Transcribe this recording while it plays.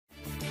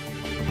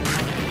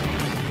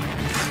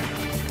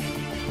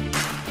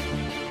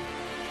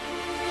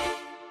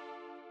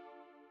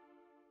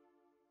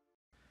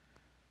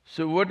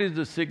So what is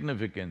the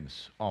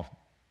significance of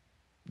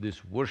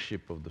this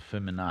worship of the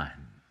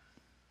feminine?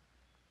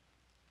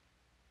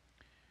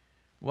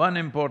 One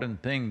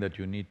important thing that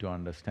you need to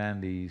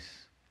understand is,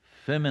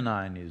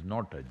 feminine is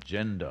not a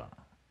gender,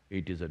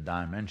 it is a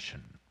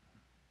dimension.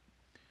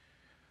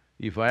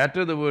 If I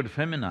utter the word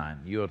feminine,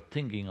 you're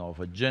thinking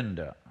of a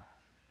gender.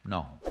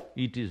 No,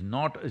 it is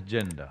not a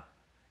gender,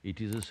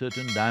 it is a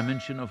certain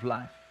dimension of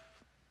life.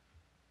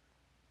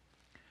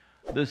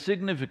 The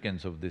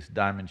significance of this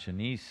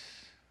dimension is,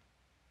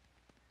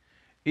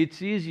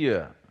 it's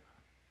easier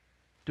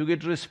to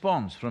get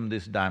response from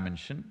this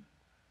dimension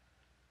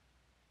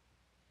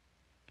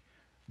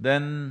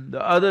than the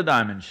other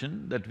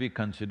dimension that we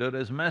consider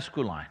as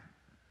masculine,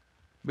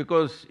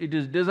 because it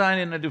is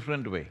designed in a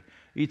different way.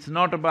 It's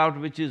not about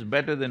which is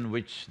better than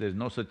which, there's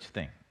no such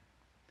thing.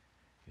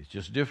 It's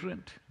just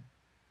different.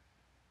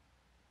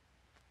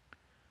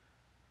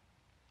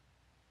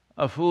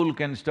 A fool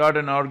can start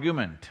an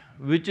argument,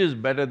 which is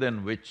better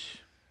than which.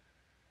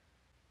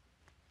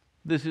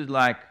 This is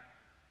like,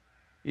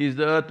 is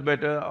the earth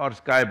better or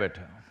sky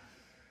better?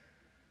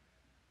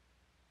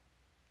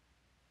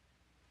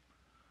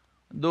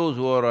 Those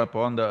who are up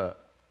on the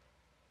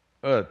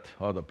earth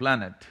or the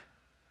planet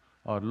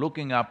are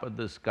looking up at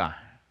the sky.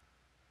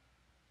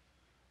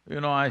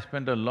 You know, I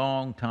spent a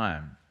long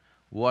time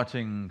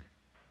watching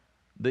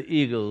the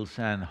eagles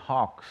and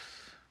hawks,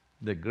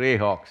 the grey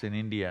hawks in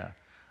India.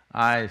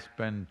 I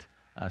spent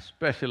a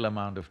special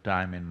amount of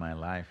time in my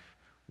life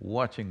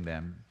watching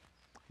them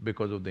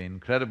because of the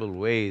incredible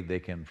way they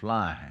can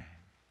fly.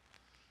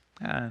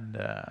 And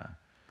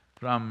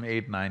from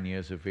 8, 9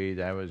 years of age,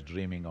 I was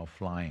dreaming of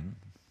flying.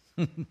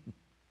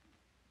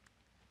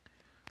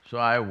 So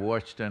I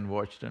watched and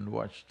watched and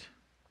watched.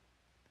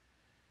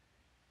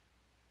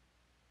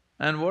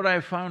 And what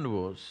I found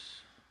was,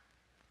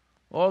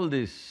 all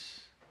these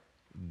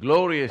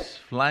glorious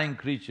flying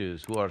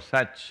creatures who are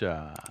such,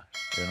 I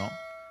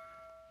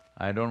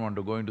don't want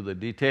to go into the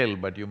detail,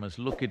 but you must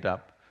look it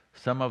up.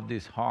 Some of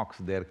these hawks,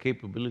 their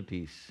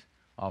capabilities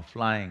of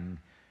flying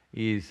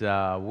is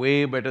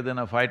way better than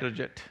a fighter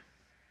jet.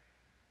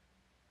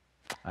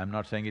 I'm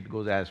not saying it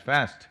goes as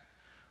fast,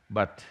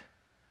 but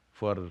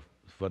for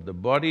the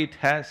body it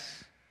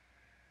has,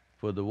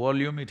 for the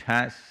volume it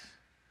has,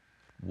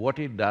 what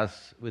it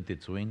does with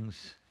its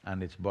wings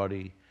and its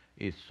body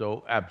is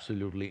so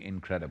absolutely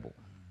incredible.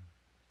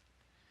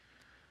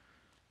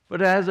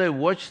 But as I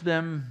watched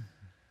them,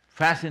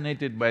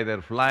 fascinated by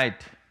their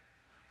flight,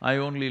 I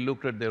only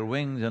looked at their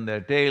wings and their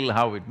tail,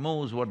 how it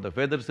moves, what the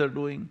feathers are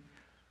doing.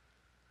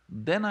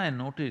 Then I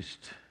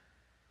noticed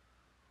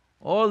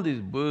all these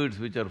birds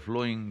which are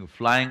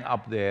flying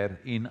up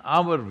there, in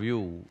our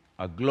view,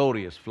 a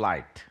glorious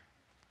flight.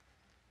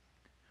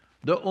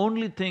 The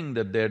only thing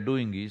that they're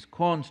doing is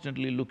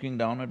constantly looking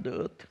down at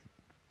the earth.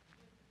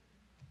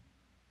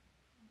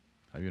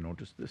 Have you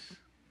noticed this?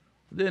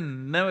 They're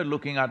never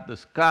looking at the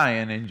sky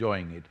and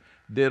enjoying it.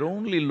 They're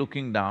only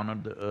looking down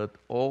at the earth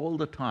all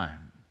the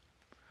time.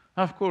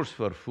 Of course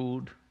for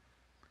food,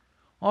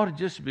 or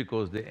just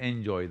because they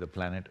enjoy the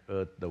planet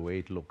Earth the way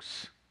it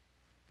looks.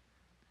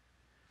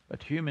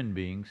 But human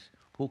beings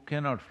who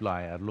cannot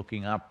fly are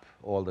looking up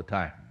all the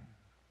time.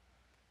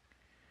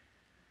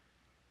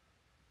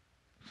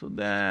 So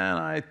then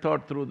I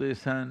thought through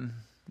this and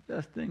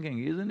just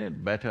thinking, isn't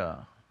it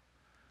better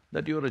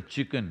that you're a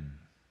chicken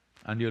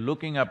and you're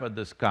looking up at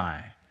the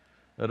sky,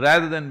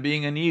 rather than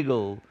being an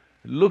eagle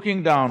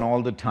looking down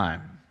all the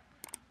time?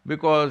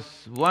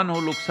 Because one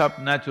who looks up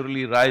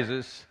naturally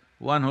rises,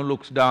 one who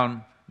looks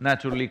down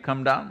naturally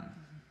come down.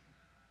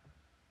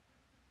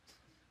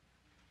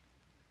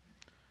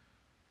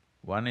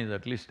 One is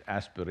at least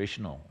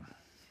aspirational.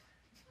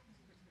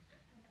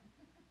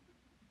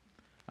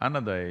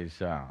 Another is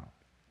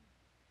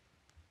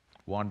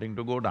wanting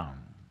to go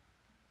down.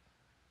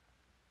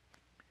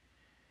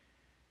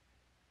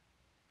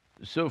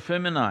 So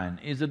feminine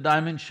is a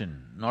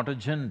dimension, not a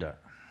gender.